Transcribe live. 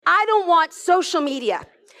don't want social media.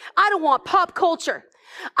 I don't want pop culture.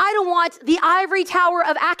 I don't want the ivory tower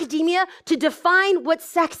of academia to define what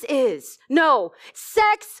sex is. No,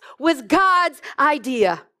 sex was God's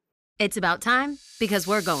idea. It's about time because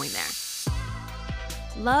we're going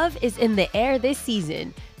there. Love is in the air this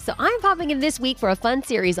season, so I'm popping in this week for a fun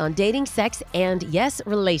series on dating, sex, and yes,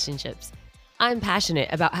 relationships. I'm passionate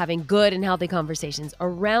about having good and healthy conversations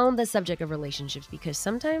around the subject of relationships because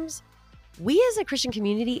sometimes we as a Christian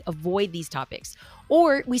community avoid these topics,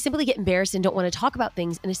 or we simply get embarrassed and don't want to talk about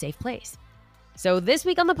things in a safe place. So this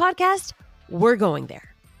week on the podcast, we're going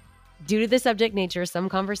there. Due to the subject nature, some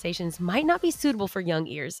conversations might not be suitable for young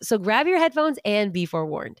ears, so grab your headphones and be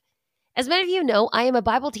forewarned. As many of you know, I am a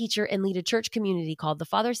Bible teacher and lead a church community called the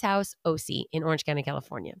Father's House OC in Orange County,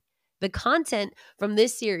 California. The content from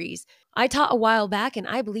this series I taught a while back, and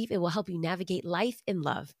I believe it will help you navigate life in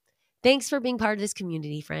love. Thanks for being part of this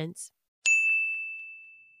community, friends.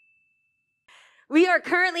 We are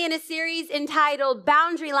currently in a series entitled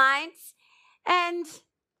Boundary Lines, and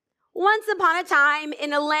once upon a time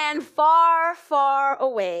in a land far, far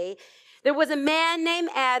away, there was a man named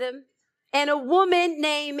Adam and a woman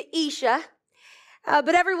named Isha,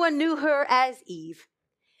 but everyone knew her as Eve.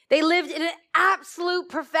 They lived in an absolute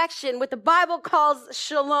perfection, what the Bible calls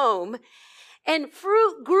shalom. And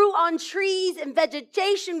fruit grew on trees and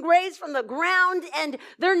vegetation grazed from the ground, and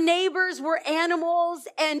their neighbors were animals,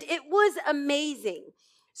 and it was amazing.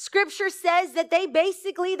 Scripture says that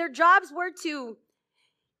their jobs were to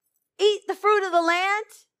eat the fruit of the land,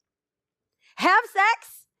 have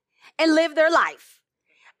sex, and live their life.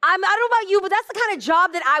 I don't know about you, but that's the kind of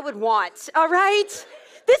job that I would want, all right?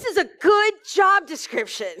 This is a good job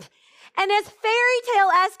description. And as fairy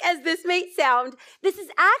tale-esque as this may sound, this is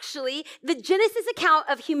actually the Genesis account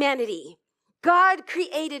of humanity. God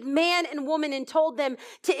created man and woman and told them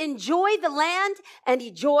to enjoy the land and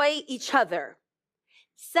enjoy each other.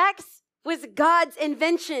 Sex was God's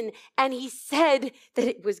invention, and he said that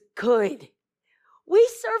it was good. We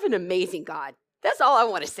serve an amazing God. That's all I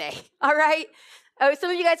want to say, all right?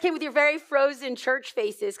 Some of you guys came with your very frozen church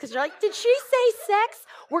faces because you're like, did she say sex?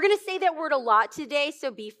 We're going to say that word a lot today,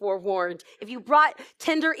 so be forewarned. If you brought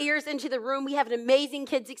tender ears into the room, we have an amazing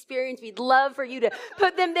kids experience. We'd love for you to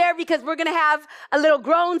put them there because we're going to have a little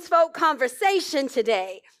grown folk conversation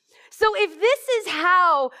today. So if this is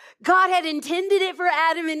how God had intended it for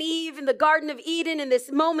Adam and Eve in the Garden of Eden in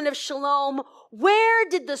this moment of shalom, where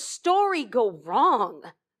did the story go wrong?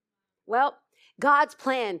 Well, God's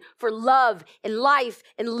plan for love and life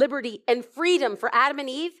and liberty and freedom for Adam and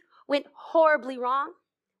Eve went horribly wrong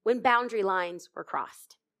when boundary lines were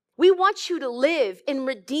crossed. We want you to live in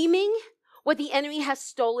redeeming what the enemy has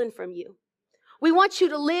stolen from you. We want you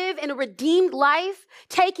to live in a redeemed life,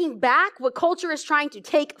 taking back what culture is trying to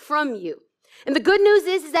take from you. And the good news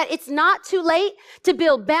is that it's not too late to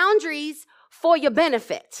build boundaries for your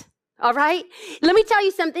benefit. All right? Let me tell you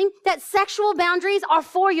something, that sexual boundaries are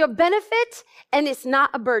for your benefit and it's not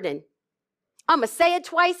a burden. I'm going to say it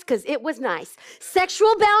twice because it was nice.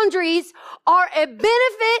 Sexual boundaries are a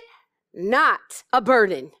benefit, not a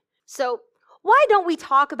burden. So why don't we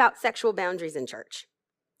talk about sexual boundaries in church?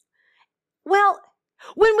 Well,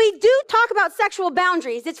 when we do talk about sexual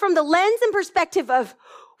boundaries, it's from the lens and perspective of,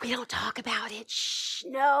 we don't talk about it. Shh,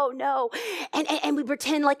 no. And we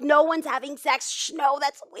pretend like no one's having sex. Shh, no,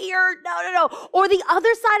 that's weird. No. Or the other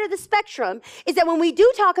side of the spectrum is that when we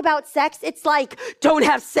do talk about sex, it's like, don't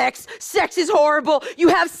have sex. Sex is horrible. You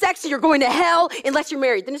have sex and you're going to hell unless you're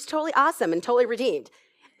married. Then it's totally awesome and totally redeemed.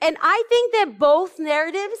 And I think that both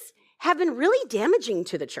narratives have been really damaging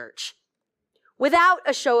to the church. Without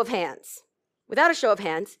a show of hands,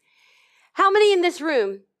 how many in this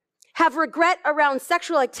room have regret around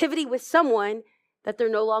sexual activity with someone that they're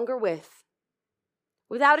no longer with?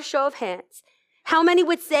 Without a show of hands, how many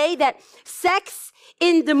would say that sex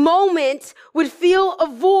in the moment would fill a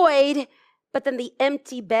void, but then the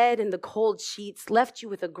empty bed and the cold sheets left you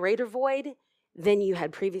with a greater void than you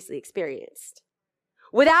had previously experienced?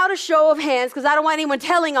 Without a show of hands, because I don't want anyone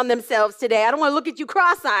telling on themselves today. I don't want to look at you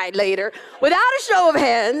cross-eyed later. Without a show of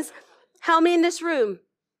hands, how many in this room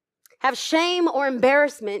have shame or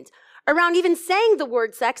embarrassment around even saying the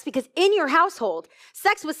word sex because in your household,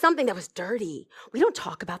 sex was something that was dirty. We don't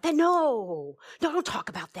talk about that. No, don't talk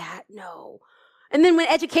about that. No. And then when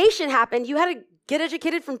education happened, you had to get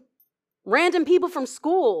educated from random people from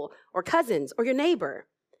school or cousins or your neighbor.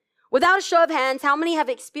 Without a show of hands, how many have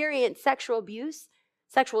experienced sexual abuse,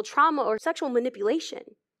 sexual trauma, or sexual manipulation?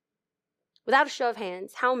 Without a show of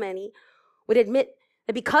hands, how many would admit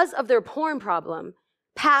that because of their porn problem,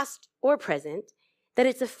 past or present, that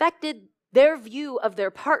it's affected their view of their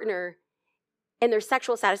partner and their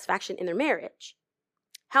sexual satisfaction in their marriage?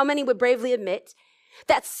 How many would bravely admit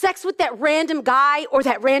that sex with that random guy or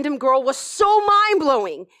that random girl was so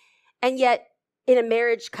mind-blowing, and yet in a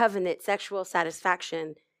marriage covenant, sexual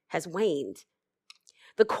satisfaction has waned?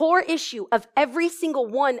 The core issue of every single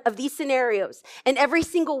one of these scenarios and every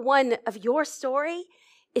single one of your story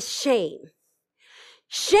is shame.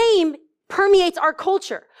 Shame permeates our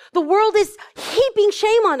culture. The world is heaping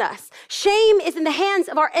shame on us. Shame is in the hands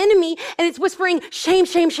of our enemy, and it's whispering, shame,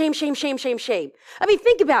 shame, shame, shame, shame, shame, shame. I mean,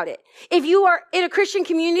 think about it. If you are in a Christian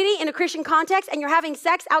community, in a Christian context, and you're having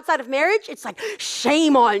sex outside of marriage, it's like,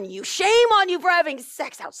 shame on you for having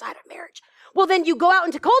sex outside of marriage. Well, then you go out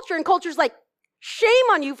into culture, and culture's like, shame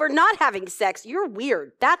on you for not having sex. You're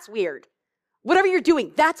weird. That's weird. Whatever you're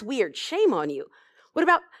doing, that's weird. Shame on you. What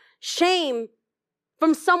about shame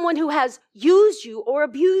from someone who has used you or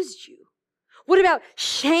abused you? What about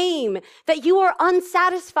shame that you are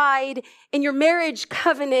unsatisfied in your marriage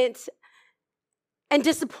covenant and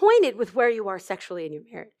disappointed with where you are sexually in your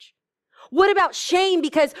marriage? What about shame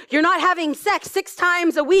because you're not having sex 6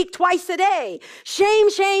 times a week, twice a day? Shame,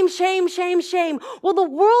 shame, shame, shame, shame. Well, the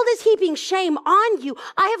world is heaping shame on you.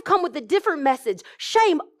 I have come with a different message.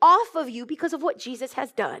 Shame off of you because of what Jesus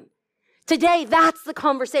has done. Today, that's the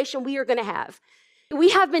conversation we are going to have.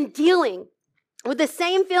 We have been dealing with the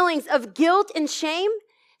same feelings of guilt and shame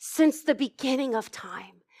since the beginning of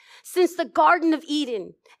time, since the Garden of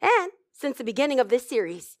Eden, and since the beginning of this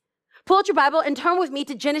series. Pull out your Bible and turn with me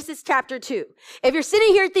to Genesis chapter 2. If you're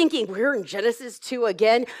sitting here thinking, we're in Genesis 2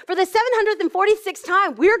 again, for the 746th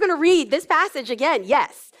time, we're going to read this passage again.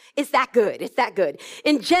 Yes, it's that good. It's that good.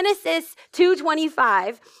 In Genesis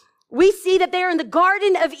 2:25, we see that they're in the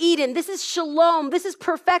Garden of Eden. This is shalom. This is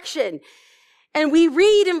perfection. And we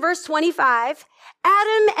read in verse 25,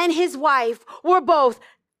 Adam and his wife were both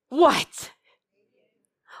what?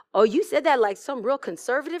 Oh, you said that like some real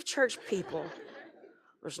conservative church people.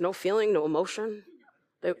 There's no feeling, no emotion.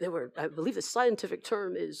 They were, I believe the scientific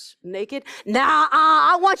term is naked.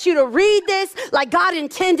 I want you to read this like God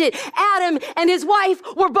intended. Adam and his wife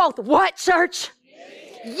were both what, church?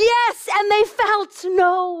 Yes, and they felt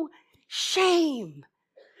no shame.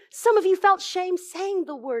 Some of you felt shame saying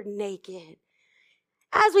the word naked.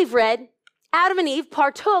 As we've read, Adam and Eve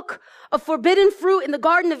partook of forbidden fruit in the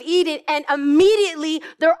Garden of Eden, and immediately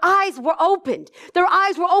their eyes were opened. Their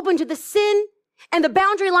eyes were opened to the sin and the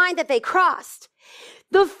boundary line that they crossed.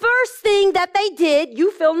 The first thing that they did,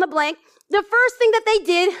 you fill in the blank, the first thing that they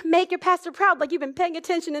did, make your pastor proud, like you've been paying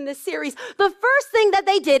attention in this series. The first thing that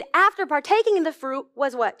they did after partaking in the fruit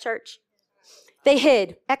was what, church? They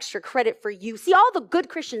hid. Extra credit for you. See, all the good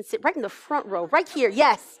Christians sit right in the front row, right here.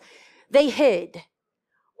 Yes, they hid.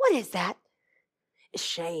 What is that? It's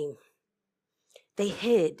shame. They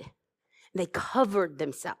hid. They covered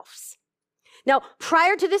themselves. Now,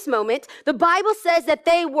 prior to this moment, the Bible says that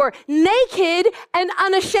they were naked and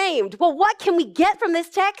unashamed. Well, what can we get from this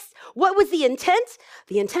text? What was the intent?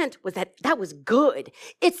 The intent was that was good.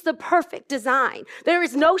 It's the perfect design. There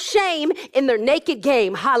is no shame in their naked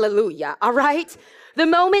game. Hallelujah. All right? The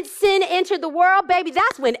moment sin entered the world, baby,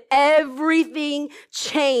 that's when everything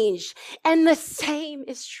changed. And the same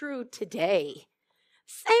is true today.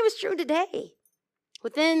 Same is true today.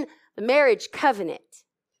 Within the marriage covenant,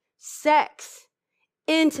 sex,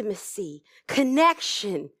 intimacy,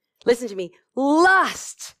 connection, listen to me,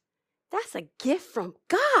 lust, that's a gift from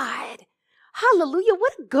God. Hallelujah.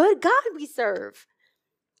 What a good God we serve.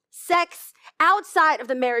 Sex outside of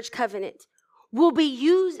the marriage covenant will be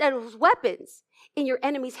used as weapons in your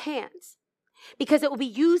enemy's hands because it will be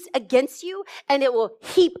used against you and it will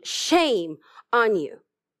heap shame on you.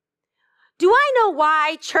 Do I know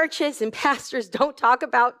why churches and pastors don't talk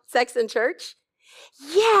about sex in church?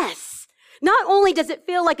 Yes. Not only does it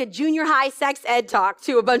feel like a junior high sex ed talk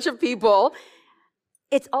to a bunch of people,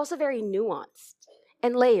 it's also very nuanced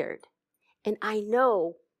and layered. And I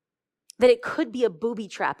know that it could be a booby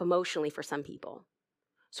trap emotionally for some people.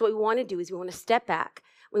 So what we want to do is we want to step back.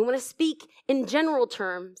 We want to speak in general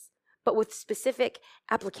terms, but with specific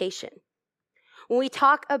application. When we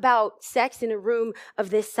talk about sex in a room of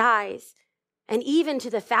this size, and even to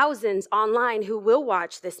the thousands online who will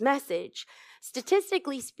watch this message,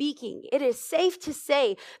 statistically speaking, it is safe to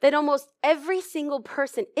say that almost every single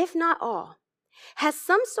person, if not all, has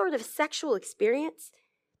some sort of sexual experience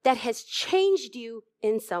that has changed you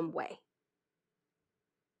in some way.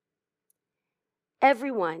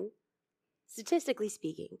 Everyone, statistically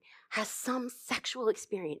speaking, has some sexual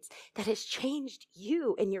experience that has changed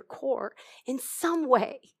you in your core in some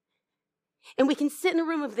way. And we can sit in a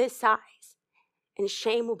room of this size and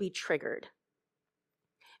shame will be triggered.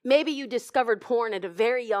 Maybe you discovered porn at a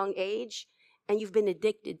very young age and you've been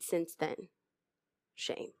addicted since then.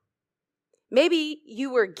 Shame. Maybe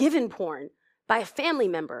you were given porn by a family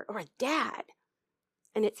member or a dad,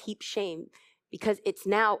 and it's heaped shame because it's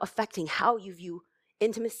now affecting how you view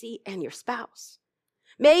intimacy and your spouse.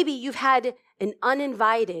 Maybe you've had an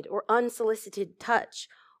uninvited or unsolicited touch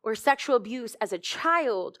or sexual abuse as a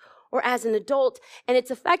child or as an adult, and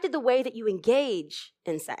it's affected the way that you engage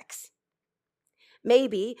in sex.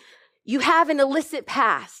 Maybe you have an illicit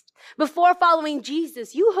past. Before following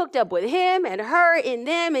Jesus, you hooked up with him and her and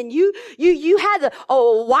them, and you had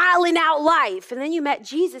a wilding out life. And then you met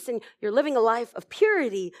Jesus, and you're living a life of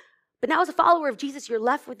purity. But now as a follower of Jesus, you're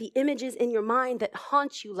left with the images in your mind that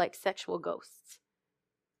haunt you like sexual ghosts.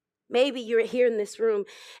 Maybe you're here in this room,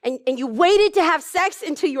 and you waited to have sex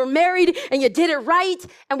until you were married, and you did it right.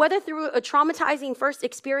 And whether through a traumatizing first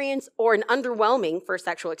experience or an underwhelming first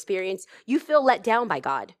sexual experience, you feel let down by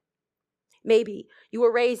God. Maybe you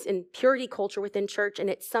were raised in purity culture within church, and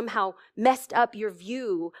it somehow messed up your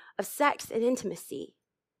view of sex and intimacy.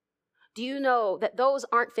 Do you know that those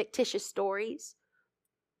aren't fictitious stories?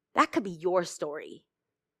 That could be your story.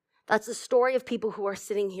 That's the story of people who are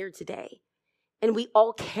sitting here today. And we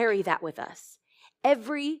all carry that with us.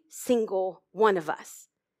 Every single one of us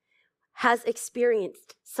has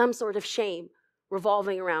experienced some sort of shame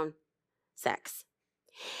revolving around sex.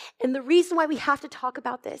 And the reason why we have to talk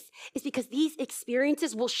about this is because these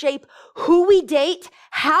experiences will shape who we date,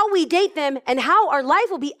 how we date them, and how our life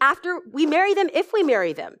will be after we marry them, if we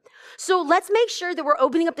marry them. So let's make sure that we're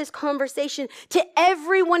opening up this conversation to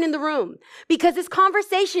everyone in the room, because this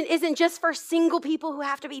conversation isn't just for single people who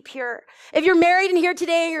have to be pure. If you're married in here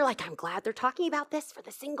today and you're like, I'm glad they're talking about this for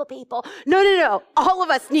the single people. No. All of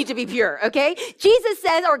us need to be pure, okay? Jesus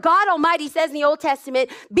says, or God Almighty says in the Old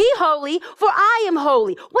Testament, be holy, for I am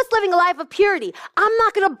holy. What's living a life of purity? I'm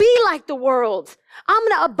not going to be like the world. I'm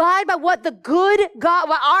going to abide by what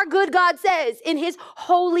our good God says in his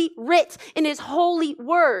holy writ, in his holy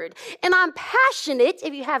word. And I'm passionate,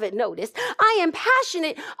 if you haven't noticed, I am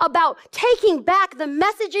passionate about taking back the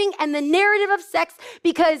messaging and the narrative of sex,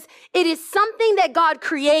 because it is something that God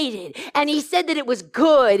created, and he said that it was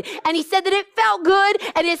good, and he said that it felt good,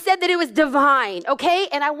 and it said that it was divine, okay?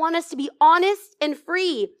 And I want us to be honest and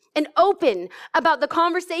free and open about the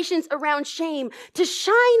conversations around shame, to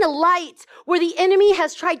shine a light where the enemy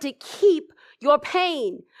has tried to keep your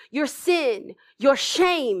pain, your sin, your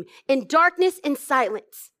shame in darkness and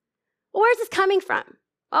silence. Well, where's this coming from?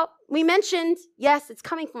 Well, we mentioned, yes, it's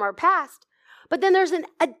coming from our past, but then there's an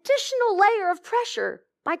additional layer of pressure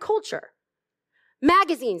by culture.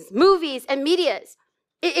 Magazines, movies, and medias,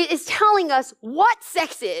 it is telling us what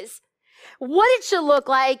sex is, what it should look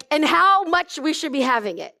like, and how much we should be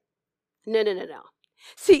having it. No.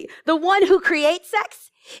 See, the one who creates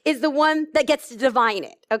sex is the one that gets to define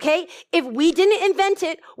it, okay? If we didn't invent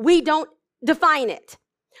it, we don't define it.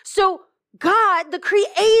 So God, the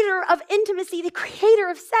creator of intimacy, the creator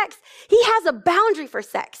of sex, he has a boundary for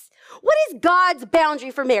sex. What is God's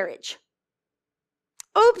boundary for marriage?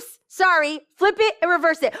 Oops, sorry, flip it and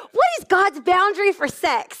reverse it. What is God's boundary for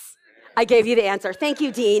sex? I gave you the answer. Thank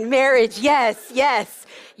you, Dean. Marriage, yes.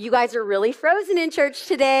 You guys are really frozen in church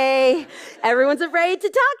today. Everyone's afraid to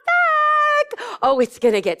talk back. Oh, it's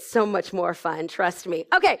going to get so much more fun. Trust me.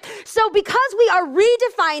 Okay, so because we are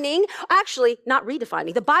redefining, actually, not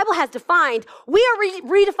redefining, the Bible has defined, we are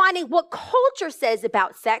redefining what culture says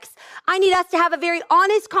about sex. I need us to have a very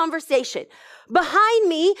honest conversation. Behind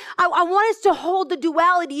me, I want us to hold the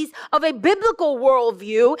dualities of a biblical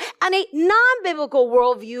worldview and a non-biblical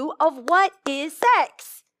worldview of what is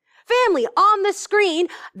sex. Family, on the screen,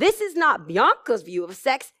 this is not Bianca's view of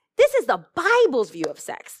sex. This is the Bible's view of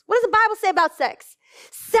sex. What does the Bible say about sex?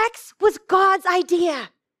 Sex was God's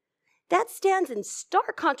idea. That stands in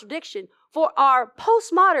stark contradiction for our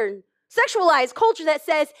postmodern sexualized culture that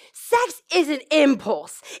says sex is an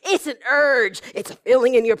impulse, it's an urge, it's a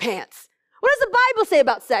feeling in your pants. What does the Bible say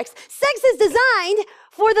about sex? Sex is designed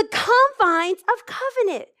for the confines of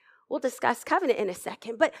covenant. We'll discuss covenant in a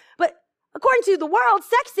second, but according to the world,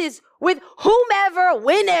 sex is with whomever,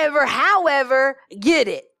 whenever, however, get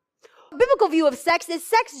it. A biblical view of sex is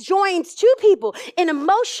sex joins two people in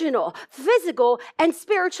emotional, physical, and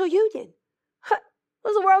spiritual union. What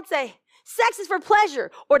does the world say? Sex is for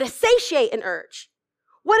pleasure or to satiate an urge.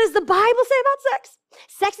 What does the Bible say about sex?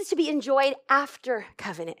 Sex is to be enjoyed after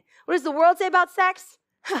covenant. What does the world say about sex?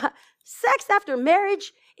 Sex after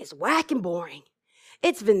marriage is whack and boring.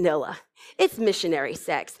 It's vanilla. It's missionary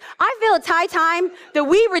sex. I feel it's high time that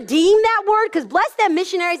we redeem that word, because bless them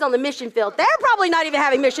missionaries on the mission field. They're probably not even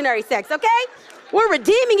having missionary sex, okay? We're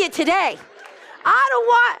redeeming it today.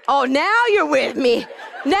 Oh, now you're with me.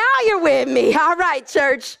 Now you're with me. All right,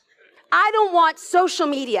 church. I don't want social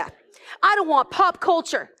media. I don't want pop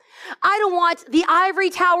culture. I don't want the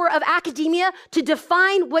ivory tower of academia to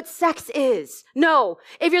define what sex is. No.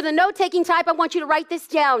 If you're the note-taking type, I want you to write this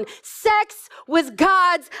down. Sex was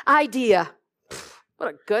God's idea.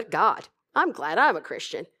 What a good God. I'm glad I'm a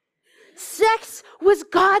Christian. Sex was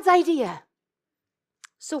God's idea.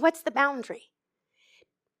 So what's the boundary?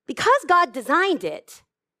 Because God designed it,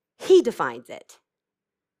 he defines it.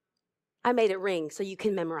 I made it ring so you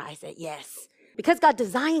can memorize it, yes. Because God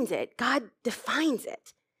designs it, God defines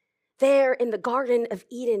it. There in the Garden of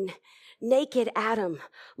Eden, naked Adam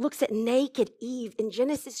looks at naked Eve in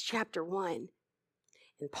Genesis chapter 1.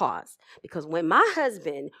 And pause, because when my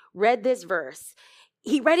husband read this verse,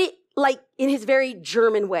 he read it like in his very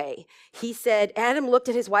German way. He said, Adam looked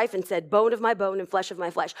at his wife and said, bone of my bone and flesh of my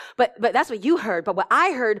flesh. But that's what you heard. But what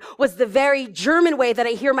I heard was the very German way that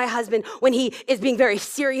I hear my husband when he is being very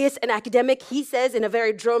serious and academic. He says in a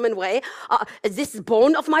very German way, this is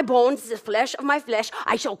bone of my bones, this is flesh of my flesh.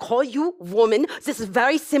 I shall call you woman. This is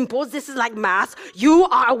very simple. This is like math. You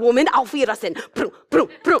are a woman. Auf Wiedersehen.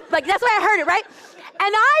 Like that's why I heard it, right?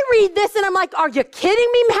 And I read this and I'm like, are you kidding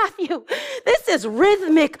me, Matthew? This is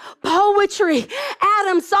rhythmic poetry.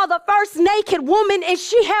 Adam saw the first naked woman and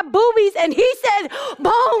she had boobies and he said,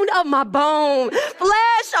 bone of my bone,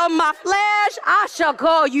 flesh of my flesh, I shall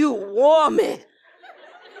call you woman.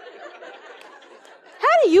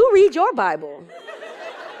 How do you read your Bible?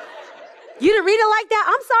 You didn't read it like that?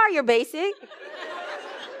 I'm sorry, you're basic.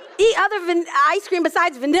 Eat other ice cream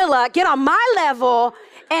besides vanilla, get on my level,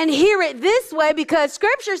 and hear it this way because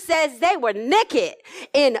scripture says they were naked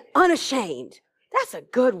and unashamed. That's a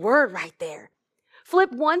good word right there.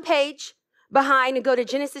 Flip one page behind and go to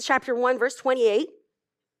Genesis chapter 1, verse 28.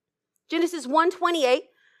 Genesis 1:28,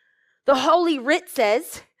 the Holy Writ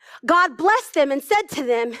says, God blessed them and said to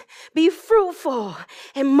them, be fruitful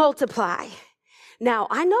and multiply. Now,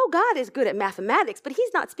 I know God is good at mathematics, but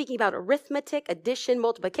he's not speaking about arithmetic, addition,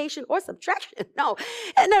 multiplication, or subtraction. No,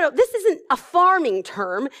 this isn't a farming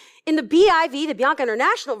term. In the BIV, the Bianca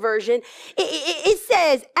International Version, it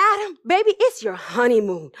says, Adam, baby, it's your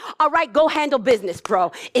honeymoon. All right, go handle business,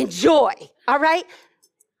 bro. Enjoy, all right?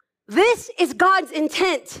 This is God's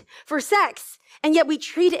intent for sex. And yet we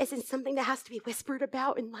treat it as in something that has to be whispered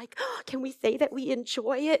about and like, oh, can we say that we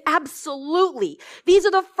enjoy it? Absolutely. These are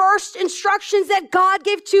the first instructions that God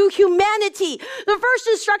gave to humanity. The first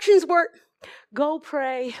instructions were, go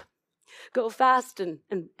pray, go fast and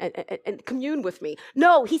commune with me.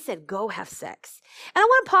 No, he said, go have sex. And I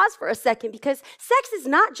want to pause for a second because sex is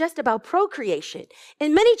not just about procreation.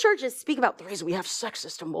 And many churches speak about the reason we have sex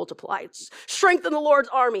is to multiply, it's strengthen the Lord's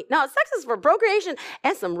army. Now, sex is for procreation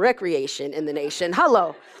and some recreation in the nation.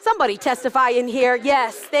 Hello. Somebody testify in here.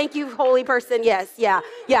 Yes. Thank you, holy person. Yes. Yeah.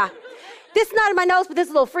 This is not in my notes, but this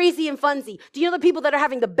is a little freezy and funsy. Do you know the people that are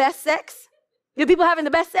having the best sex? The people having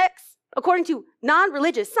the best sex? According to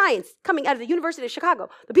non-religious science coming out of the University of Chicago,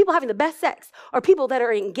 the people having the best sex are people that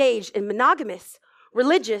are engaged in monogamous,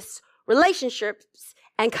 religious relationships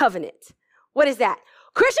and covenant. What is that?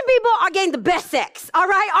 Christian people are getting the best sex, all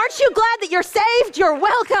right? Aren't you glad that you're saved? You're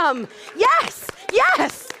welcome. Yes,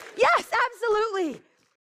 absolutely.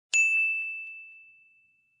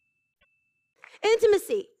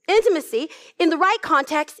 Intimacy in the right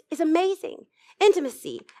context is amazing.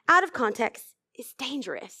 Intimacy out of context is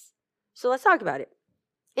dangerous. So let's talk about it.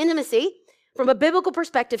 Intimacy, from a biblical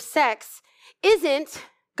perspective, sex isn't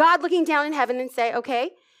God looking down in heaven and say,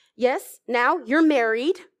 okay, yes, now you're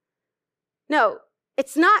married. No,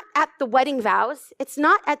 it's not at the wedding vows. It's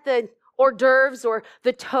not at the hors d'oeuvres or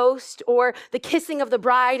the toast or the kissing of the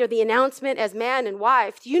bride or the announcement as man and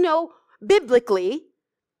wife. Do you know biblically,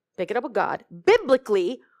 pick it up with God,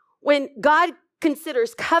 biblically, when God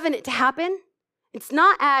considers covenant to happen, it's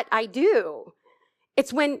not at I do.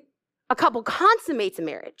 It's when a couple consummates a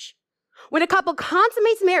marriage. When a couple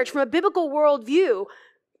consummates marriage from a biblical worldview,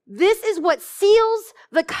 this is what seals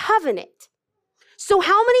the covenant. So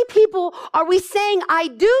how many people are we saying I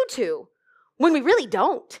do to when we really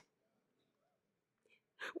don't?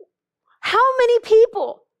 How many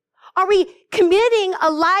people are we committing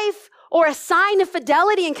a life or a sign of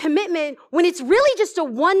fidelity and commitment when it's really just a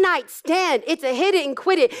one-night stand? It's a hit it and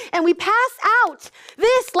quit it. And we pass out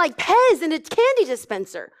this like Pez in a candy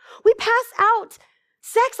dispenser. We pass out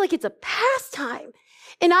sex like it's a pastime.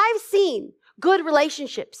 And I've seen good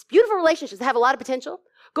relationships, beautiful relationships that have a lot of potential,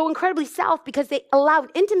 go incredibly south because they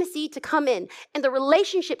allowed intimacy to come in. And the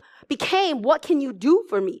relationship became, what can you do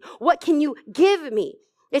for me? What can you give me?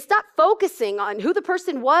 They stopped focusing on who the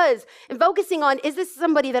person was and focusing on, is this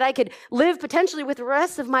somebody that I could live potentially with the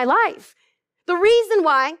rest of my life? The reason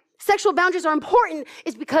why sexual boundaries are important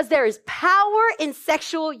is because there is power in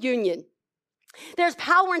sexual union. There's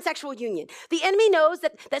power in sexual union. The enemy knows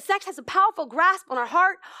that sex has a powerful grasp on our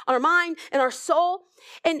heart, on our mind, and our soul.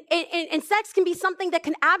 And sex can be something that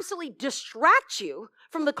can absolutely distract you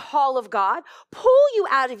from the call of God, pull you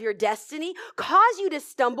out of your destiny, cause you to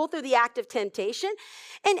stumble through the act of temptation.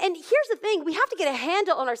 And here's the thing, we have to get a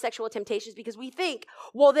handle on our sexual temptations because we think,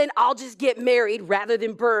 well, then I'll just get married rather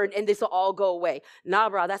than burn and this will all go away. Nah,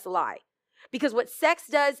 bro, that's a lie. Because what sex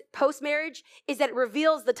does post-marriage is that it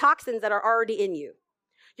reveals the toxins that are already in you.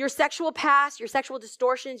 Your sexual past, your sexual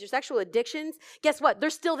distortions, your sexual addictions, guess what? They're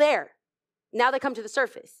still there. Now they come to the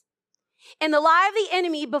surface. And the lie of the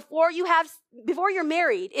enemy before you're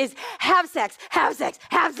married is have sex, have sex,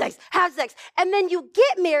 have sex, have sex. And then you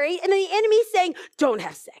get married and then the enemy's saying, don't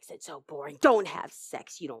have sex, it's so boring. Don't have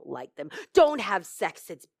sex, you don't like them. Don't have sex,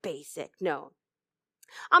 it's basic. No.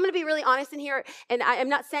 I'm going to be really honest in here, and I'm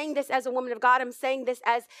not saying this as a woman of God. I'm saying this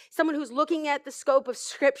as someone who's looking at the scope of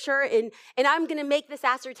Scripture, and I'm going to make this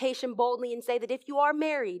assertion boldly and say that if you are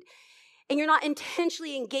married and you're not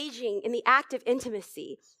intentionally engaging in the act of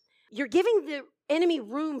intimacy, you're giving the enemy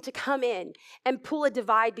room to come in and pull a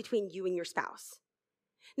divide between you and your spouse.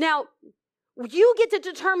 Now, you get to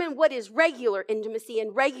determine what is regular intimacy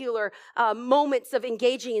and regular moments of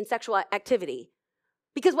engaging in sexual activity.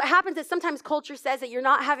 Because what happens is sometimes culture says that if you're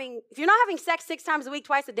not having sex 6 times a week,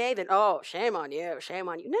 twice a day, then, oh, shame on you, shame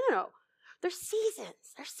on you. No. There's seasons.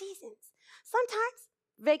 Sometimes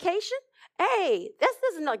vacation, hey, this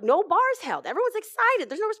isn't like no bars held. Everyone's excited.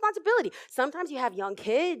 There's no responsibility. Sometimes you have young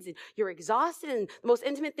kids and you're exhausted and the most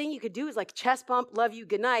intimate thing you could do is like chest bump, love you,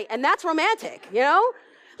 good night. And that's romantic, you know?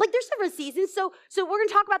 Like there's different seasons. So we're going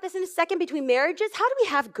to talk about this in a second between marriages. How do we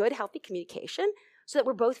have good, healthy communication so that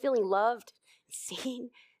we're both feeling loved,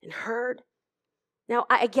 seen and heard? Now,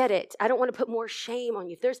 I get it. I don't want to put more shame on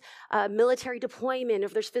you. If there's military deployment,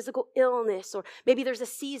 if there's physical illness, or maybe there's a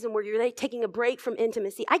season where you're taking a break from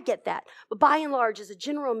intimacy, I get that. But by and large, as a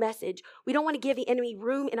general message, we don't want to give the enemy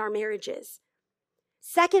room in our marriages.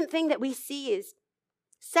 Second thing that we see is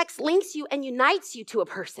sex links you and unites you to a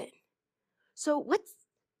person. So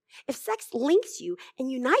if sex links you and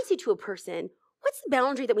unites you to a person, what's the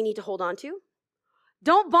boundary that we need to hold on to?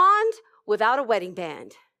 Don't bond without a wedding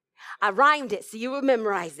band. I rhymed it so you would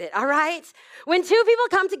memorize it, all right? When two people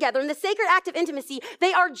come together in the sacred act of intimacy,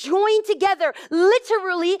 they are joined together,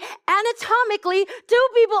 literally, anatomically. Two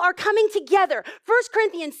people are coming together. 1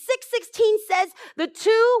 Corinthians 6:16 says, the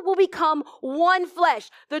two will become one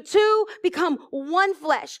flesh. The two become one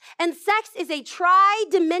flesh. And sex is a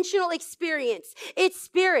tri-dimensional experience. It's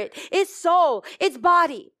spirit, it's soul, it's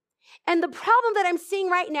body. And the problem that I'm seeing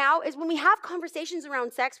right now is when we have conversations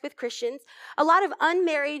around sex with Christians, a lot of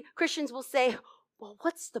unmarried Christians will say, well,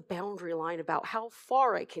 what's the boundary line about how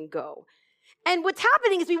far I can go? And what's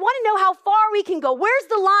happening is we want to know how far we can go. Where's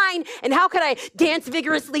the line and how can I dance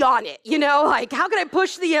vigorously on it? You know, like how can I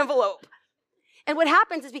push the envelope? And what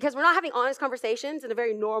happens is because we're not having honest conversations in a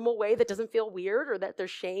very normal way that doesn't feel weird or that there's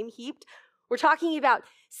shame heaped, we're talking about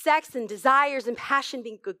sex and desires and passion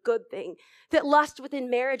being a good thing. That lust within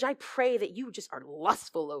marriage, I pray that you just are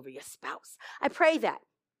lustful over your spouse. I pray that.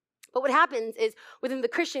 But what happens is within the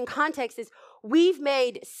Christian context is we've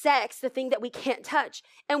made sex the thing that we can't touch.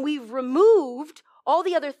 And we've removed all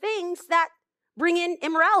the other things that bring in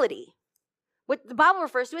immorality. What the Bible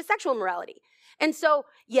refers to as sexual immorality. And so,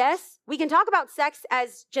 yes, we can talk about sex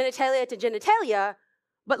as genitalia to genitalia,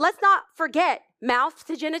 but let's not forget mouth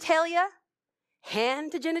to genitalia,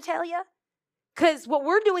 hand to genitalia, because what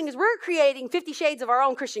we're doing is we're creating 50 shades of our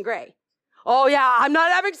own Christian gray. Oh yeah, I'm not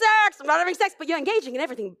having sex, but you're engaging in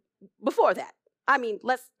everything before that. I mean,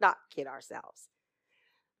 let's not kid ourselves.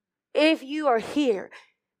 If you are here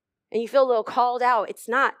and you feel a little called out, it's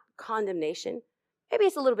not condemnation. Maybe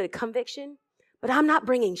it's a little bit of conviction, but I'm not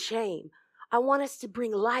bringing shame. I want us to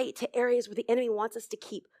bring light to areas where the enemy wants us to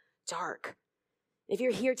keep dark. If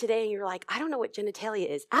you're here today and you're like, I don't know what genitalia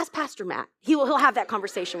is, ask Pastor Matt. He'll have that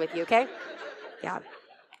conversation with you, okay? Yeah.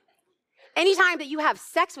 Anytime that you have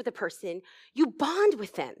sex with a person, you bond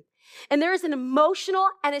with them. And there is an emotional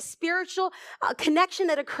and a spiritual connection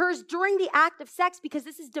that occurs during the act of sex because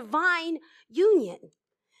this is divine union.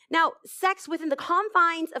 Now, sex within the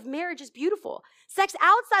confines of marriage is beautiful. Sex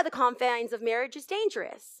outside the confines of marriage is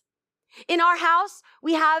dangerous. In our house,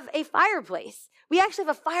 we have a fireplace. We actually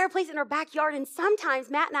have a fireplace in our backyard, and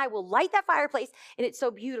sometimes Matt and I will light that fireplace, and it's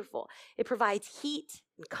so beautiful. It provides heat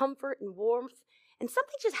and comfort and warmth, and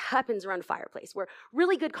something just happens around a fireplace where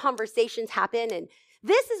really good conversations happen, and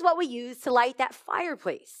this is what we use to light that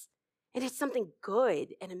fireplace. And it's something good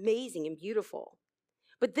and amazing and beautiful.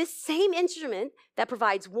 But this same instrument that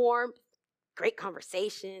provides warmth, great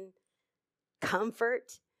conversation,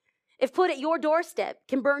 comfort, if put at your doorstep,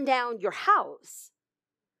 can burn down your house.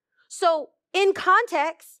 So in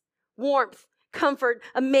context, warmth, comfort,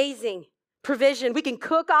 amazing provision. We can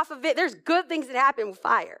cook off of it. There's good things that happen with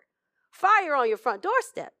fire. Fire on your front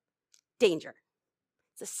doorstep, danger.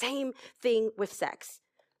 It's the same thing with sex.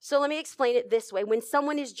 So let me explain it this way. When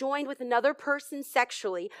someone is joined with another person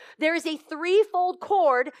sexually, there is a threefold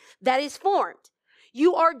cord that is formed.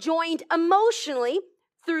 You are joined emotionally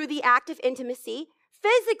through the act of intimacy,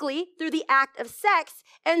 physically through the act of sex,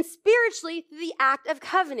 and spiritually through the act of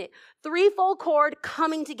covenant. Threefold cord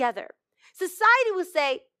coming together. Society will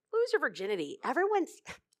say, lose your virginity.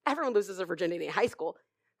 Everyone loses their virginity in high school.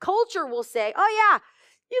 Culture will say, oh yeah,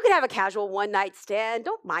 you can have a casual one-night stand.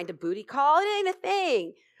 Don't mind a booty call. It ain't a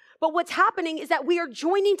thing. But what's happening is that we are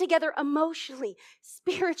joining together emotionally,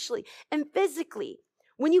 spiritually, and physically.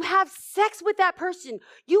 When you have sex with that person,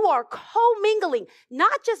 you are commingling,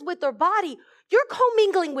 not just with their body, you're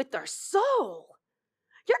commingling with their soul.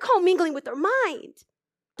 You're commingling with their mind.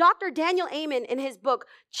 Dr. Daniel Amen, in his book,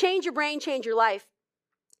 Change Your Brain, Change Your Life,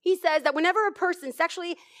 he says that whenever a person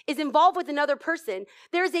sexually is involved with another person,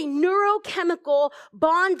 there is a neurochemical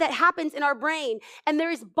bond that happens in our brain, and there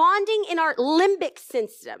is bonding in our limbic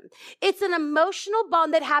system. It's an emotional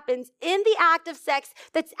bond that happens in the act of sex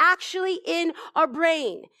that's actually in our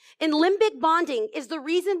brain. And limbic bonding is the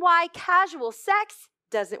reason why casual sex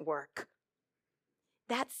doesn't work.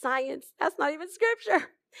 That's science. That's not even scripture.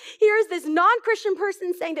 Here's this non-Christian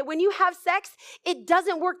person saying that when you have sex, it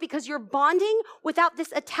doesn't work because you're bonding without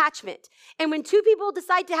this attachment. And when two people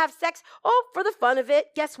decide to have sex, for the fun of it,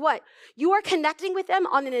 guess what? You are connecting with them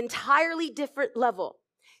on an entirely different level.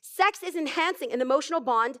 Sex is enhancing an emotional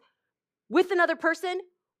bond with another person,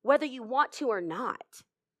 whether you want to or not.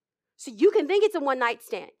 So you can think it's a one-night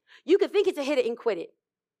stand. You can think it's a hit it and quit it.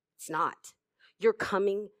 It's not. You're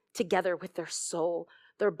coming together with their soul,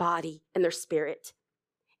 their body, and their spirit.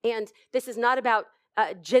 And this is not about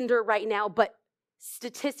gender right now, but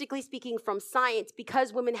statistically speaking from science,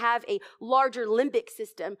 because women have a larger limbic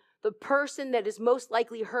system, the person that is most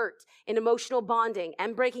likely hurt in emotional bonding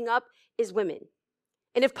and breaking up is women.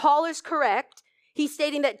 And if Paul is correct, he's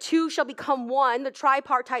stating that two shall become one, the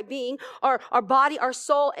tripartite being, our body, our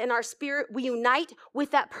soul, and our spirit, we unite with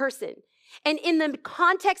that person. And in the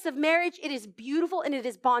context of marriage, it is beautiful and it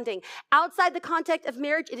is bonding. Outside the context of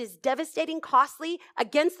marriage, it is devastating, costly,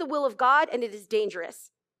 against the will of God, and it is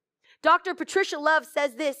dangerous. Dr. Patricia Love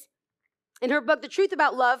says this in her book, The Truth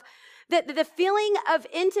About Love, that the feeling of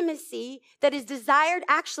intimacy that is desired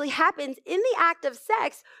actually happens in the act of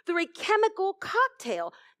sex through a chemical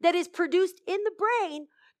cocktail that is produced in the brain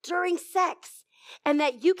during sex. And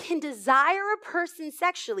that you can desire a person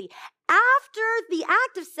sexually after the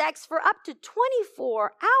act of sex for up to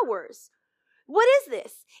 24 hours. What is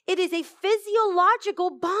this? It is a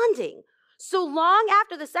physiological bonding. So long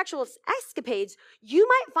after the sexual escapades, you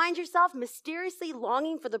might find yourself mysteriously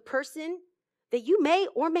longing for the person that you may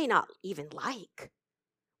or may not even like.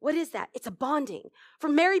 What is that? It's a bonding. For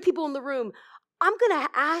married people in the room, I'm going to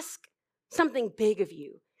ask something big of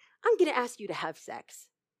you. I'm going to ask you to have sex.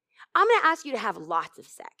 I'm going to ask you to have lots of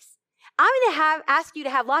sex. I'm going to ask you to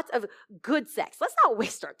have lots of good sex. Let's not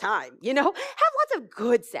waste our time, Have lots of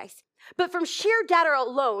good sex. But from sheer data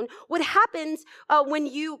alone, what happens when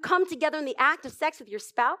you come together in the act of sex with your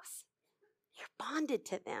spouse? You're bonded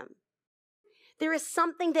to them. There is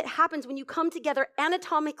something that happens when you come together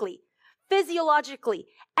anatomically, physiologically,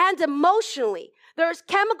 and emotionally. There's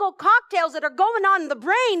chemical cocktails that are going on in the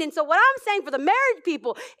brain. And so what I'm saying for the married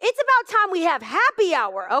people, it's about time we have happy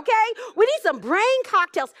hour, okay? We need some brain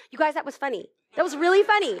cocktails. You guys, that was funny. That was really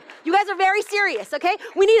funny. You guys are very serious, okay?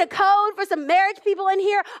 We need a code for some marriage people in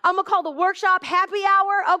here. I'm going to call the workshop happy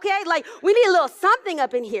hour, okay? We need a little something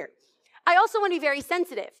up in here. I also want to be very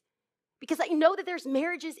sensitive because I know that there's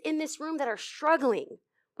marriages in this room that are struggling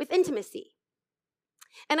with intimacy.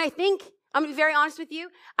 And I think, I'm going to be very honest with you,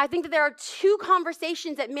 I think that there are two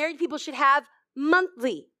conversations that married people should have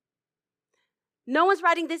monthly. No one's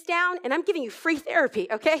writing this down, and I'm giving you free therapy,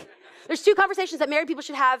 okay? There's two conversations that married people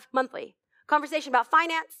should have monthly. A conversation about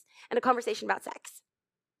finance and a conversation about sex.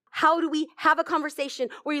 How do we have a conversation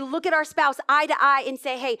where you look at our spouse eye to eye and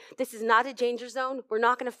say, hey, this is not a danger zone. We're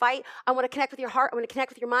not going to fight. I want to connect with your heart. I want to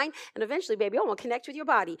connect with your mind. And eventually, baby, I want to connect with your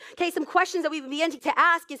body. Okay, some questions that we begin to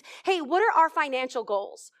ask is, hey, what are our financial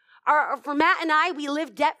goals? For Matt and I, we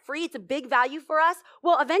live debt-free. It's a big value for us.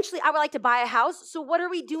 Well, eventually, I would like to buy a house. So what are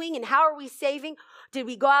we doing and how are we saving? Did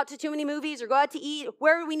we go out to too many movies or go out to eat?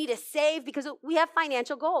 Where do we need to save? Because we have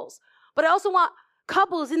financial goals. But I also want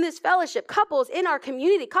couples in this fellowship, couples in our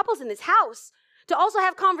community, couples in this house, to also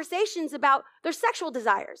have conversations about their sexual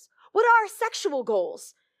desires. What are our sexual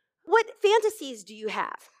goals? What fantasies do you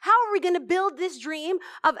have? How are we going to build this dream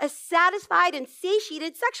of a satisfied and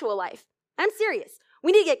satiated sexual life? I'm serious.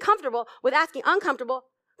 We need to get comfortable with asking uncomfortable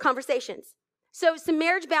conversations. So some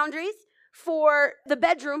marriage boundaries for the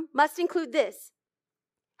bedroom must include this: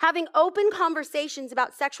 having open conversations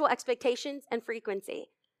about sexual expectations and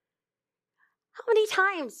frequency. How many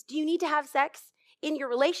times do you need to have sex in your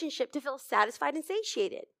relationship to feel satisfied and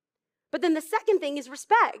satiated? But then the second thing is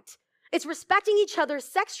respect. It's respecting each other's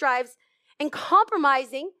sex drives and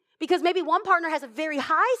compromising, because maybe one partner has a very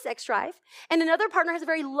high sex drive and another partner has a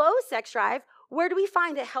very low sex drive. Where do we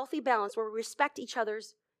find a healthy balance where we respect each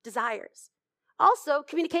other's desires? Also,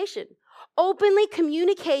 communication. Openly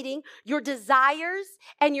communicating your desires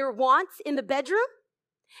and your wants in the bedroom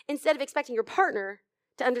instead of expecting your partner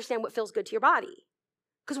to understand what feels good to your body.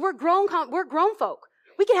 Because we're grown folk.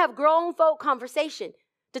 We can have grown folk conversation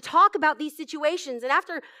to talk about these situations, and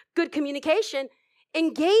after good communication,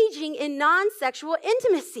 engaging in non-sexual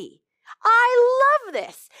intimacy. I love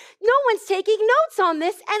this. No one's taking notes on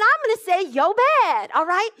this, and I'm going to say, yo, bad, all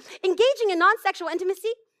right? Engaging in non-sexual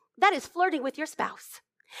intimacy, that is flirting with your spouse.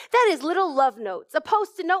 That is little love notes, a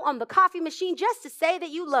post-it note on the coffee machine just to say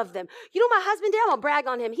that you love them. You know my husband did? I'm going to brag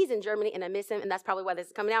on him. He's in Germany, and I miss him, and that's probably why this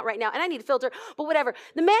is coming out right now, and I need a filter, but whatever.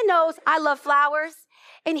 The man knows I love flowers,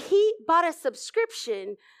 and he bought a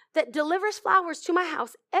subscription that delivers flowers to my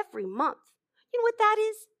house every month. You know what that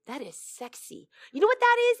is? That is sexy. You know what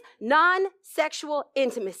that is? Non-sexual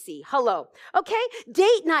intimacy. Hello. Okay?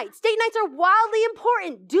 Date nights. Date nights are wildly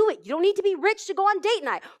important. Do it. You don't need to be rich to go on date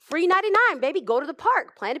night. Free 99, baby. Go to the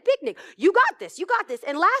park. Plan a picnic. You got this. You got this.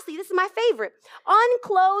 And lastly, this is my favorite.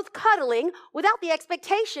 Unclothed cuddling without the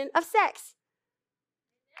expectation of sex.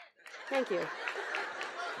 Thank you.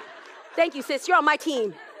 Thank you, sis. You're on my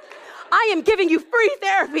team. I am giving you free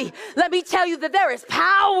therapy. Let me tell you that there is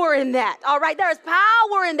power in that, all right? There is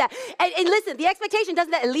power in that. And listen, the expectation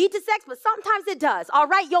doesn't lead to sex, but sometimes it does, all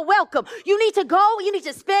right? You're welcome. You need to go. You need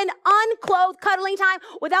to spend unclothed cuddling time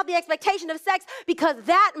without the expectation of sex, because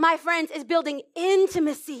that, my friends, is building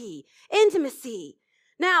intimacy. Intimacy.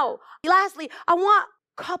 Now, lastly, I want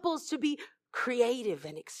couples to be creative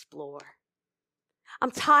and explore. I'm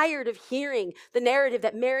tired of hearing the narrative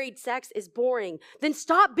that married sex is boring. Then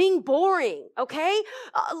stop being boring, okay?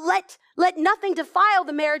 Let nothing defile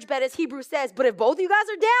the marriage bed, as Hebrews says. But if both of you guys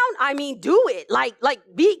are down, I mean, do it. Like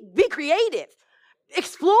be creative.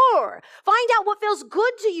 Explore. Find out what feels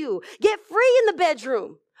good to you. Get free in the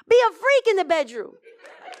bedroom. Be a freak in the bedroom.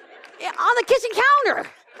 On the kitchen counter.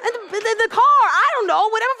 In the car. I don't know.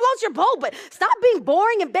 Whatever floats your boat. But stop being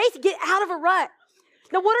boring and basic. Get out of a rut.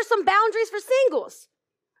 Now, what are some boundaries for singles?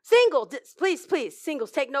 Please,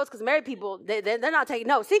 singles, take notes, because married people, they're not taking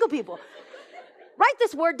notes. Single people, write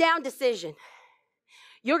this word down: decision.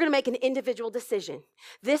 You're going to make an individual decision.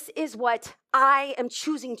 This is what I am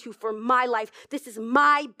choosing to for my life. This is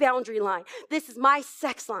my boundary line. This is my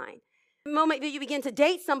sex line. The moment that you begin to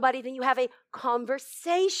date somebody, then you have a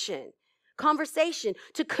conversation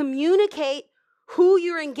to communicate who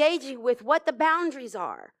you're engaging with, what the boundaries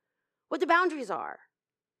are.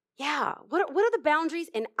 Yeah, what are the boundaries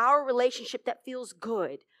in our relationship that feels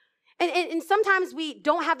good? And sometimes we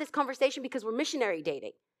don't have this conversation because we're missionary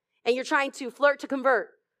dating, and you're trying to flirt to convert.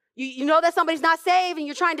 You know that somebody's not saved, and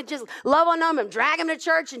you're trying to just love on them and drag them to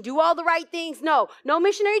church and do all the right things. No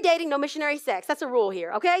missionary dating, no missionary sex. That's a rule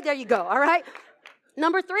here, okay? There you go, all right?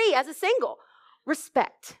 Number 3, as a single,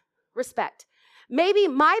 respect. Maybe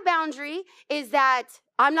my boundary is that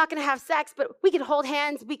I'm not going to have sex, but we could hold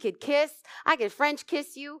hands, we could kiss. I could French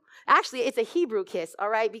kiss you. Actually, it's a Hebrew kiss, all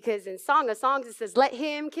right? Because in Song of Songs, it says, let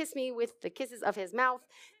him kiss me with the kisses of his mouth.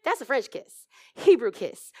 That's a French kiss. Hebrew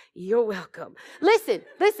kiss. You're welcome. Listen.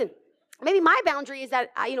 Maybe my boundary is that,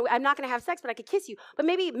 I'm not going to have sex, but I could kiss you. But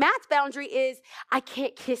maybe Matt's boundary is I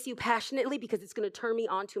can't kiss you passionately because it's going to turn me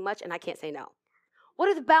on too much and I can't say no. What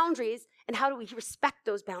are the boundaries, and how do we respect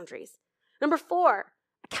those boundaries? Number 4,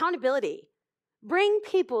 accountability. Bring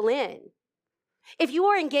people in. If you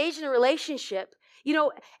are engaged in a relationship,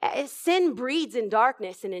 sin breeds in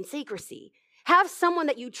darkness and in secrecy. Have someone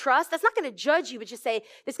that you trust that's not going to judge you, but just say,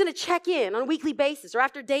 that's going to check in on a weekly basis or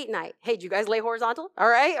after date night. Hey, do you guys lay horizontal? All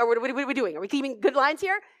right? Or what are we doing? Are we keeping good lines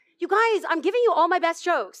here? You guys, I'm giving you all my best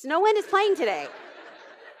jokes. No one is playing today.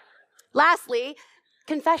 Lastly,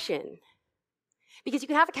 confession. Because you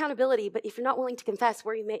can have accountability, but if you're not willing to confess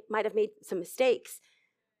where you might have made some mistakes,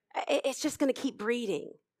 it's just going to keep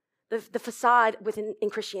breeding the facade in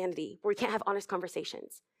Christianity, where we can't have honest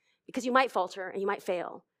conversations, because you might falter and you might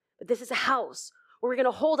fail. But this is a house We're going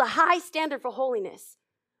to hold a high standard for holiness,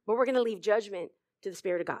 but we're going to leave judgment to the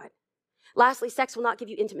Spirit of God. Lastly, sex will not give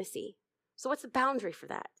you intimacy. So what's the boundary for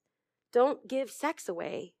that? Don't give sex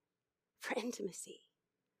away for intimacy.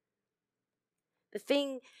 The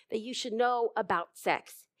thing that you should know about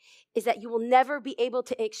sex is that you will never be able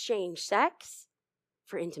to exchange sex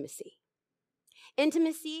for intimacy.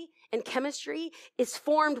 Intimacy and chemistry is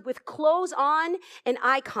formed with clothes on and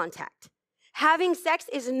eye contact. Having sex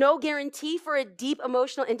is no guarantee for a deep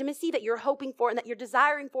emotional intimacy that you're hoping for and that you're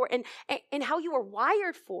desiring for and how you were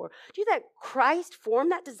wired for. Do you know that Christ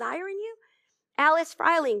formed that desire in you? Alice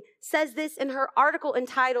Freiling says this in her article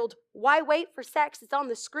entitled, "Why Wait for Sex?" It's on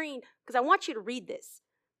the screen because I want you to read this.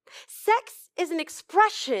 Sex is an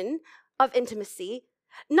expression of intimacy,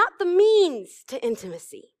 not the means to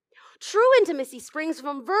intimacy. True intimacy springs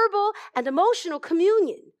from verbal and emotional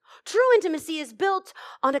communion. True intimacy is built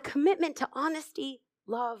on a commitment to honesty,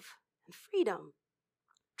 love, and freedom.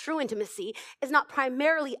 True intimacy is not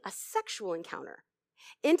primarily a sexual encounter.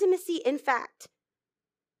 Intimacy, in fact,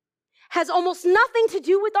 has almost nothing to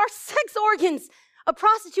do with our sex organs. A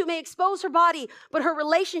prostitute may expose her body, but her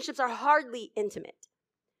relationships are hardly intimate.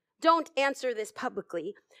 Don't answer this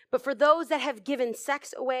publicly, but for those that have given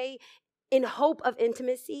sex away in hope of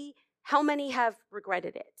intimacy, how many have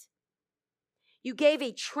regretted it? You gave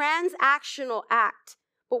a transactional act,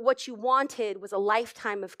 but what you wanted was a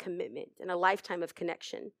lifetime of commitment and a lifetime of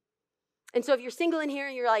connection. And so if you're single in here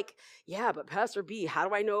and you're like, yeah, but Pastor B, how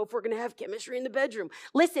do I know if we're going to have chemistry in the bedroom?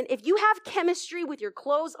 Listen, if you have chemistry with your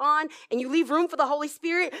clothes on and you leave room for the Holy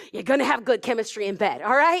Spirit, you're going to have good chemistry in bed,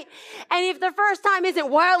 all right? And if the first time isn't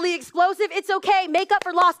wildly explosive, it's okay. Make up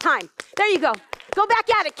for lost time. There you go. Go back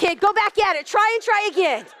at it, kid. Go back at it. Try and try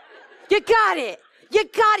again. You got it. You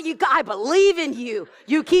got it. I believe in you.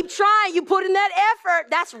 You keep trying. You put in that effort.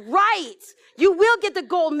 That's right. You will get the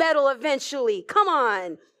gold medal eventually. Come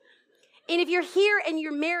on. And if you're here and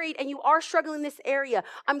you're married and you are struggling in this area,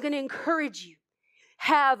 I'm going to encourage you.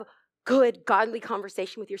 Have good, godly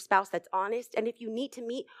conversation with your spouse that's honest. And if you need to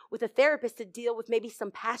meet with a therapist to deal with maybe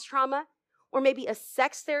some past trauma, or maybe a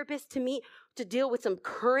sex therapist to meet to deal with some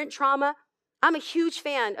current trauma, I'm a huge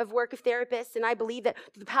fan of work of therapists, and I believe that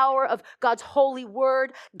through the power of God's holy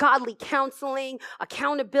word, godly counseling,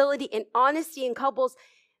 accountability, and honesty in couples,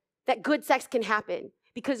 that good sex can happen,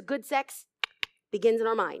 because good sex begins in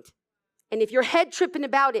our mind. And if you're head tripping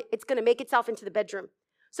about it, it's going to make itself into the bedroom.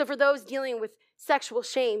 So for those dealing with sexual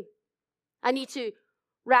shame, I need to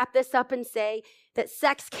wrap this up and say that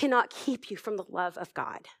sex cannot keep you from the love of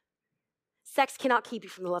God. Sex cannot keep you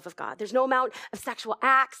from the love of God. There's no amount of sexual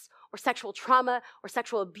acts or sexual trauma or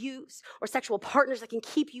sexual abuse or sexual partners that can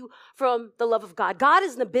keep you from the love of God. God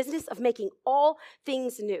is in the business of making all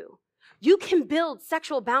things new. You can build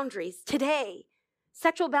sexual boundaries today.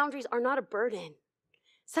 Sexual boundaries are not a burden.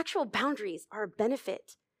 Sexual boundaries are a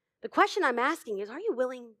benefit. The question I'm asking is, are you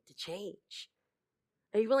willing to change?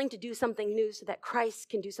 Are you willing to do something new so that Christ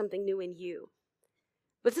can do something new in you?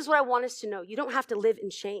 But this is what I want us to know. You don't have to live in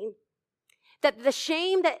shame. That the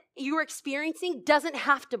shame that you're experiencing doesn't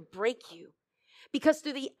have to break you. Because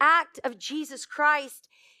through the act of Jesus Christ,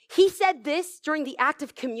 he said this during the act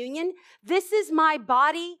of communion, "This is my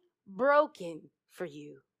body broken for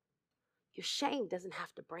you." Your shame doesn't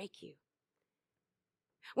have to break you.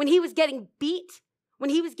 When he was getting beat,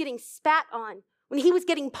 when he was getting spat on, when he was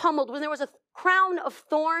getting pummeled, when there was a crown of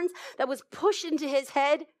thorns that was pushed into his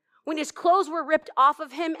head, when his clothes were ripped off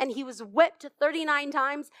of him and he was whipped 39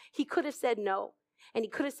 times, he could have said no, and he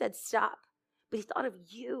could have said stop. But he thought of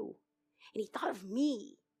you, and he thought of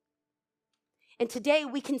me. And today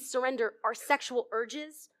we can surrender our sexual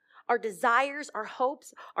urges, our desires, our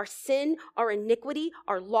hopes, our sin, our iniquity,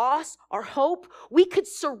 our loss, our hope. We could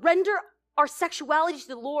surrender our sexuality to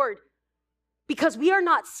the Lord because we are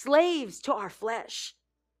not slaves to our flesh.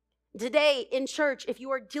 Today in church, if you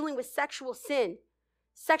are dealing with sexual sin,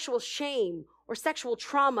 sexual shame, or sexual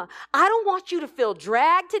trauma, I don't want you to feel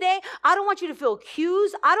dragged today. I don't want you to feel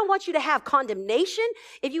accused. I don't want you to have condemnation.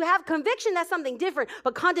 If you have conviction, that's something different.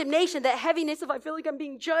 But condemnation, that heaviness of I feel like I'm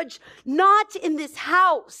being judged, not in this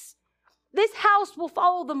house. This house will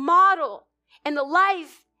follow the model and the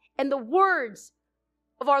life and the words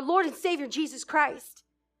of our Lord and Savior, Jesus Christ.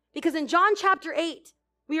 Because in John chapter 8,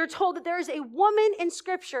 we are told that there is a woman in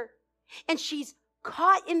Scripture, and she's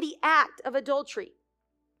caught in the act of adultery,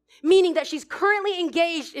 meaning that she's currently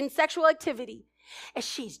engaged in sexual activity, and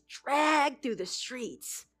she's dragged through the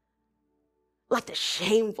streets like the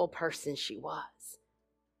shameful person she was.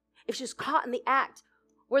 If she's caught in the act,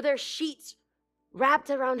 were there sheets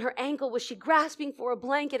wrapped around her ankle? Was she grasping for a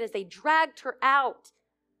blanket as they dragged her out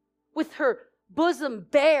with her bosom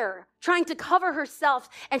bare, trying to cover herself,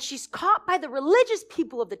 and she's caught by the religious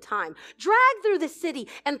people of the time, dragged through the city,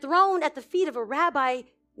 and thrown at the feet of a rabbi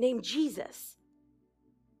named Jesus.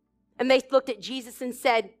 And they looked at Jesus and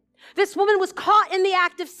said, "This woman was caught in the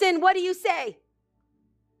act of sin. What do you say?"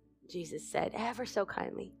 Jesus said, ever so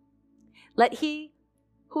kindly, "Let he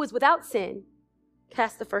who is without sin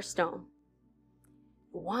cast the first stone."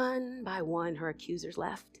 One by one, her accusers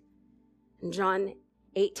left. And John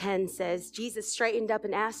 8:10 says, Jesus straightened up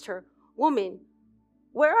and asked her, "Woman,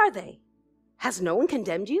 where are they? Has no one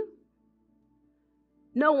condemned you?"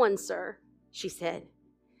 "No one, sir," she said.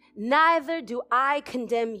 "Neither do I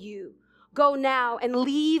condemn you. Go now and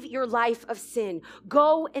leave your life of sin.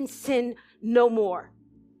 Go and sin no more."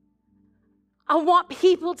 I want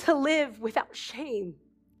people to live without shame.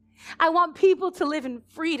 I want people to live in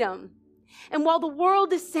freedom. And while the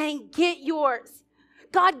world is saying, "Get yours,"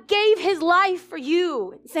 God gave his life for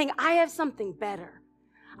you, saying, "I have something better.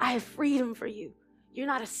 I have freedom for you. You're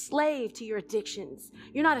not a slave to your addictions.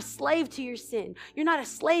 You're not a slave to your sin. You're not a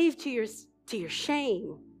slave to your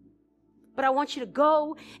shame. But I want you to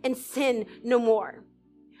go and sin no more.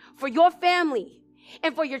 For your family,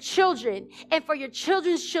 and for your children, and for your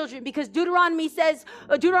children's children, because Deuteronomy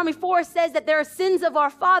 4 says that there are sins of our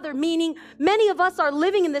father, meaning many of us are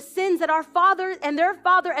living in the sins that our father and their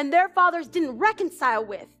fathers didn't reconcile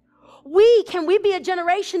with. Can we be a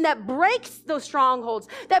generation that breaks those strongholds,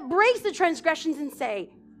 that breaks the transgressions and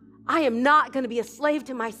say, "I am not going to be a slave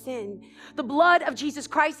to my sin. The blood of Jesus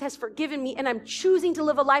Christ has forgiven me, and I'm choosing to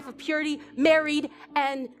live a life of purity, married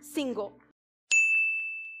and single."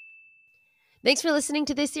 Thanks for listening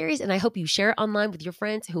to this series, and I hope you share it online with your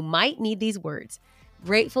friends who might need these words.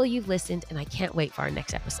 Grateful you've listened, and I can't wait for our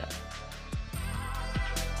next episode.